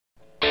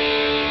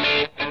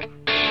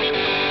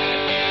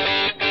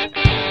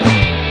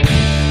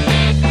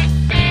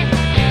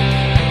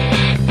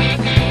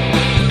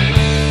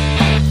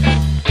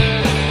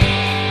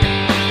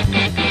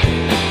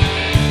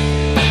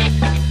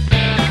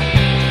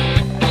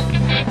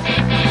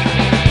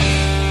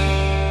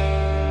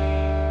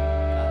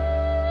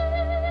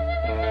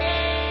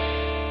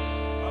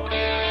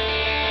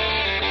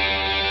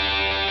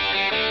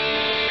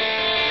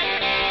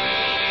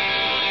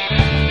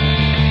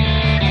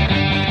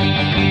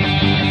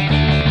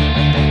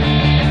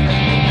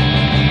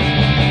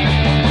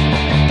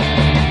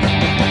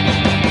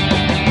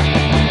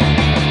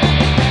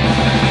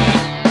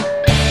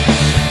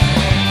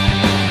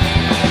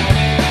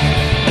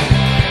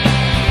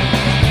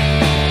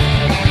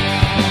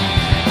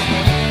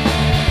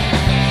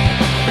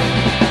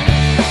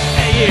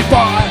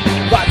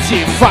but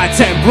you fight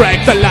and break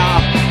the law.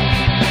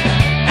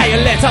 And you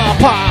little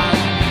punk,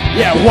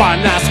 you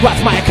wanna squat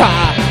my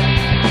car.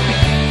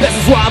 This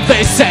is what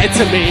they say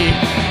to me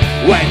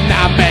when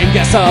I'm in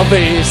gas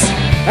service,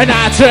 and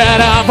I try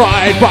to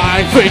avoid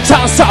buying 3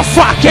 tons of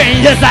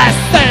fucking useless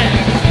thing.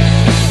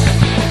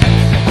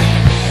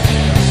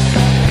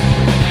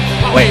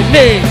 What we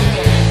need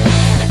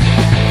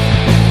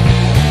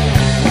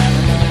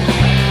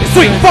is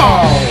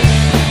Revolt.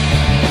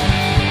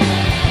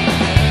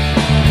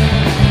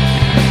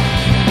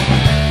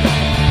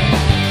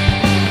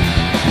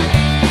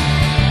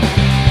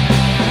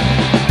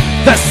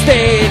 The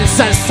state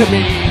sends to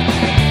me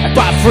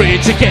about free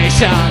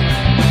education.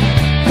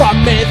 For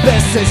me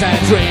this is a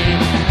dream,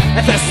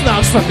 and there's no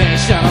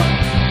explanation.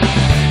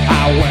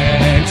 I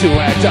went to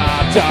a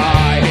doctor,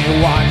 he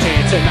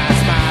wanted too much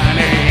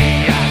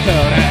money, I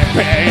couldn't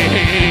pay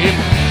him,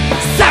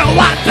 so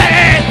what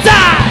they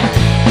died.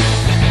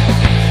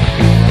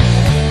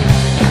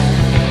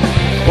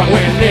 What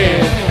we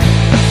need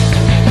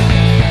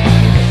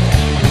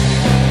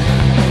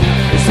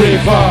is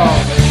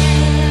Revolt.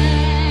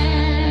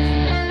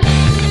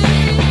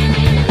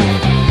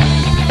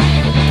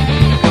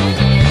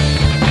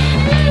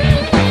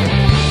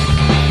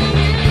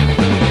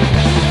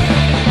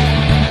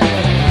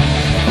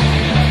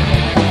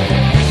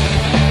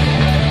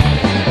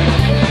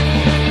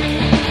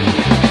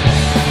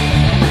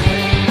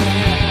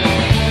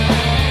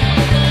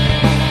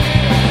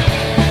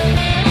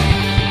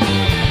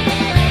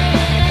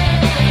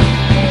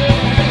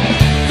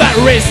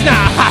 There is no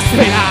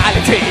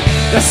hospitality,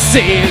 the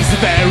sea is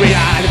the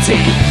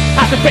reality.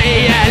 Have to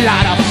pay a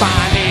lot of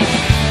money,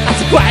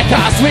 that's why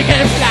cause we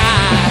can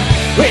fly.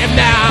 We have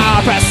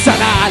no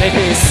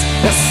personalities,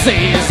 the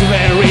sea is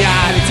the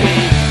reality.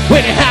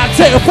 We don't have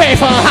to pay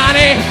for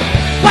honey,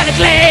 but to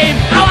claim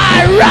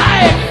our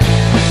right.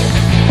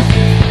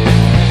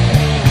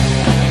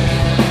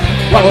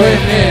 What we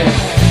need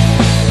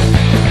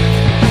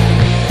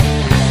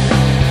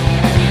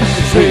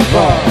is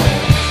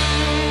Revolt.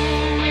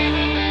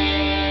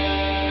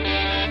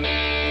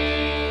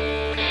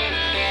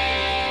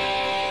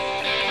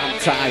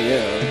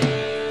 Tired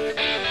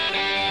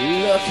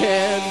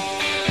looking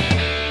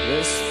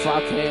this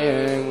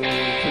fucking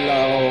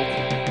cloak.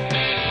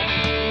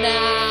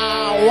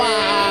 Now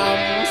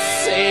I'm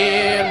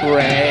seeing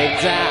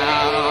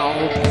breakdowns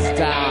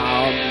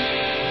down,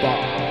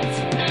 but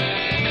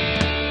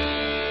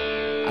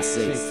I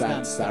think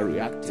that's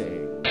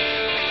reacting.